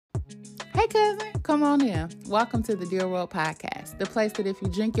Hey cousin, come on in. Welcome to the Dear World Podcast, the place that if you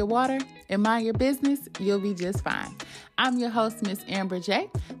drink your water and mind your business, you'll be just fine. I'm your host, Miss Amber J.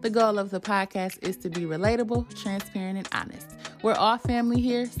 The goal of the podcast is to be relatable, transparent, and honest. We're all family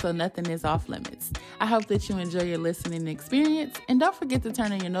here, so nothing is off limits. I hope that you enjoy your listening experience, and don't forget to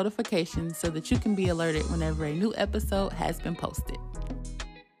turn on your notifications so that you can be alerted whenever a new episode has been posted.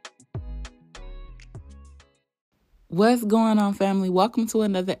 What's going on, family? Welcome to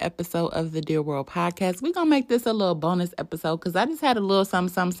another episode of the Dear World Podcast. We're going to make this a little bonus episode because I just had a little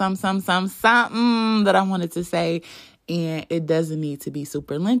something that I wanted to say, and it doesn't need to be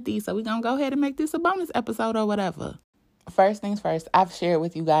super lengthy. So we're going to go ahead and make this a bonus episode or whatever. First things first, I've shared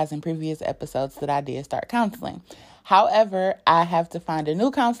with you guys in previous episodes that I did start counseling. However, I have to find a new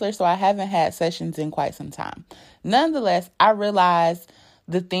counselor, so I haven't had sessions in quite some time. Nonetheless, I realized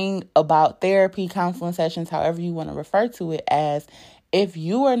the thing about therapy, counseling sessions, however you want to refer to it, as if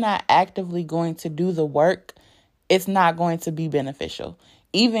you are not actively going to do the work, it's not going to be beneficial.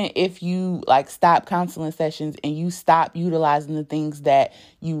 Even if you stop counseling sessions and you stop utilizing the things that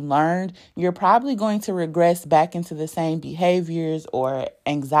you learned, you're probably going to regress back into the same behaviors or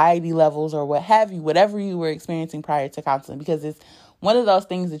anxiety levels or what have you, whatever you were experiencing prior to counseling, because it's one of those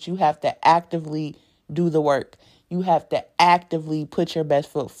things that you have to actively do the work. You have to actively put your best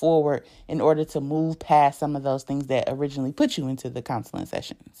foot forward in order to move past some of those things that originally put you into the counseling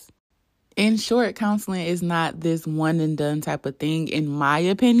sessions. In short, counseling is not this one and done type of thing, in my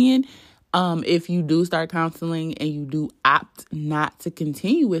opinion. If you do start counseling and you do opt not to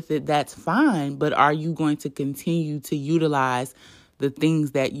continue with it, that's fine. But are you going to continue to utilize the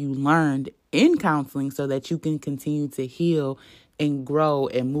things that you learned in counseling so that you can continue to heal and grow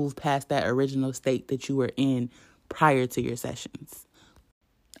and move past that original state that you were in prior to your sessions?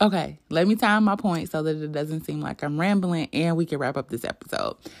 Okay, let me time my point so that it doesn't seem like I'm rambling and we can wrap up this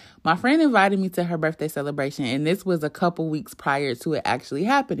episode. My friend invited me to her birthday celebration, and this was a couple weeks prior to it actually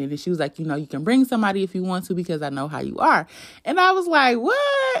happening. And she was like, you can bring somebody if you want to because I know how you are. And I was like,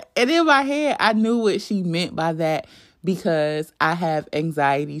 what? And in my head, I knew what she meant by that, because I have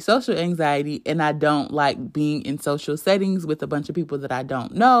anxiety, social anxiety, and I don't like being in social settings with a bunch of people that I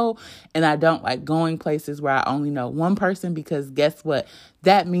don't know. And I don't like going places where I only know one person, because guess what?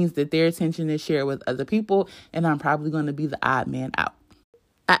 That means that their attention is shared with other people, and I'm probably going to be the odd man out.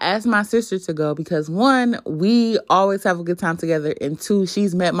 I asked my sister to go because, one, we always have a good time together, and two,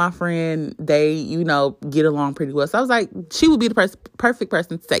 she's met my friend. They, get along pretty well. So I was like, she would be the perfect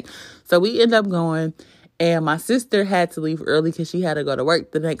person to take. So we end up going. And my sister had to leave early because she had to go to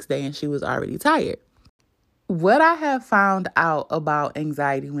work the next day and she was already tired. What I have found out about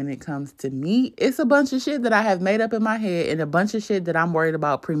anxiety when it comes to me, it's a bunch of shit that I have made up in my head and a bunch of shit that I'm worried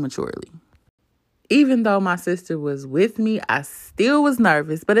about prematurely. Even though my sister was with me, I still was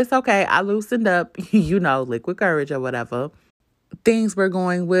nervous, but it's okay. I loosened up, liquid courage or whatever. Things were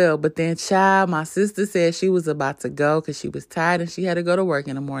going well, but then, my sister said she was about to go because she was tired and she had to go to work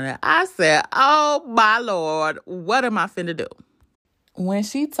in the morning. I said, oh my Lord, what am I finna do? When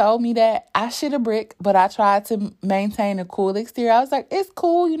she told me that, I shit a brick, but I tried to maintain a cool exterior. I was like, it's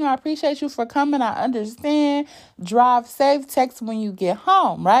cool. I appreciate you for coming. I understand. Drive safe. Text when you get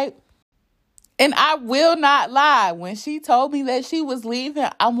home, right? And I will not lie. When she told me that she was leaving,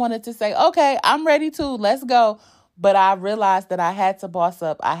 I wanted to say, okay, I'm ready to. Let's go. But I realized that I had to boss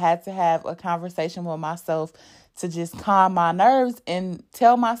up. I had to have a conversation with myself to just calm my nerves and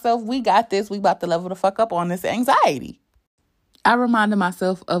tell myself, we got this. We about to level the fuck up on this anxiety. I reminded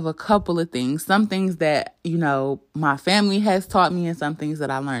myself of a couple of things. Some things that, my family has taught me and some things that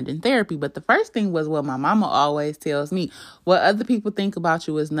I learned in therapy. But the first thing was what my mama always tells me. What other people think about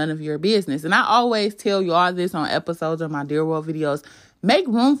you is none of your business. And I always tell you all this on episodes of my Dear World videos. Make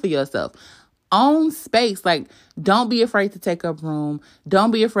room for yourself. Own space. Don't be afraid to take up room.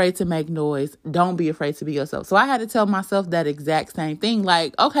 Don't be afraid to make noise. Don't be afraid to be yourself. So I had to tell myself that exact same thing.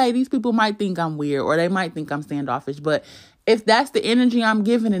 Okay, these people might think I'm weird or they might think I'm standoffish, but if that's the energy I'm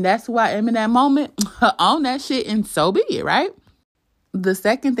giving and that's who I am in that moment, own that shit and so be it, right? The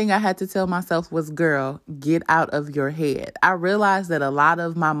second thing I had to tell myself was, girl, get out of your head. I realized that a lot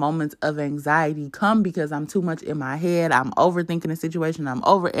of my moments of anxiety come because I'm too much in my head. I'm overthinking the situation. I'm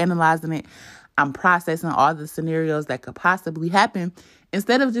overanalyzing it. I'm processing all the scenarios that could possibly happen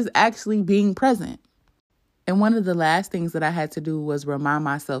instead of just actually being present. And one of the last things that I had to do was remind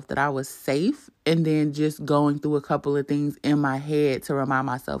myself that I was safe, and then just going through a couple of things in my head to remind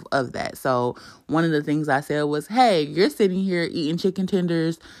myself of that. So one of the things I said was, hey, you're sitting here eating chicken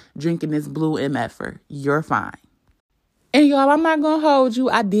tenders, drinking this blue MFer. You're fine. And y'all, I'm not going to hold you.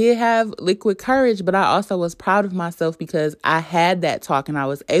 I did have liquid courage, but I also was proud of myself because I had that talk and I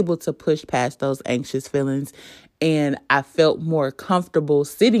was able to push past those anxious feelings. And I felt more comfortable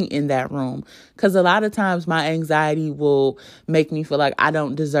sitting in that room because a lot of times my anxiety will make me feel like I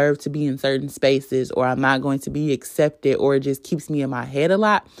don't deserve to be in certain spaces or I'm not going to be accepted, or it just keeps me in my head a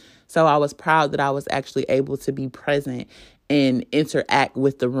lot. So I was proud that I was actually able to be present and interact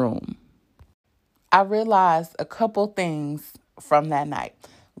with the room. I realized a couple things from that night.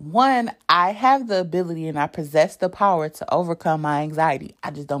 One, I have the ability and I possess the power to overcome my anxiety.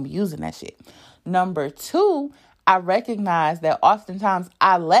 I just don't be using that shit. Number two, I recognize that oftentimes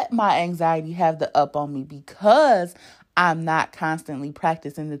I let my anxiety have the up on me because I'm not constantly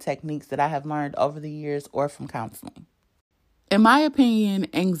practicing the techniques that I have learned over the years or from counseling. In my opinion,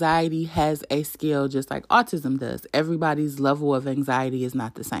 anxiety has a scale just like autism does. Everybody's level of anxiety is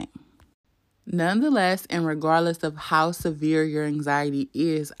not the same. Nonetheless, and regardless of how severe your anxiety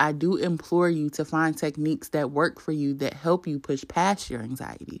is, I do implore you to find techniques that work for you that help you push past your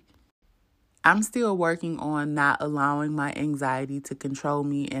anxiety. I'm still working on not allowing my anxiety to control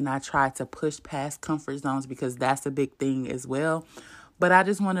me, and I try to push past comfort zones because that's a big thing as well. But I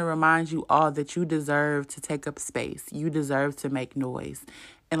just want to remind you all that you deserve to take up space. You deserve to make noise.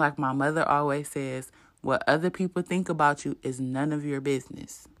 And like my mother always says, what other people think about you is none of your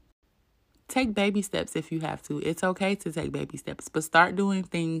business. Take baby steps if you have to. It's okay to take baby steps, but start doing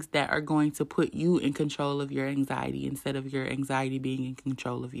things that are going to put you in control of your anxiety instead of your anxiety being in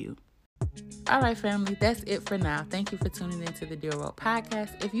control of you. All right, family, that's it for now. Thank you for tuning into the Dear World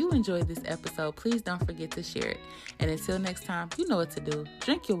Podcast. If you enjoyed this episode, please don't forget to share it. And until next time, you know what to do.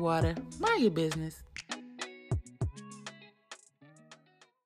 Drink your water, mind your business.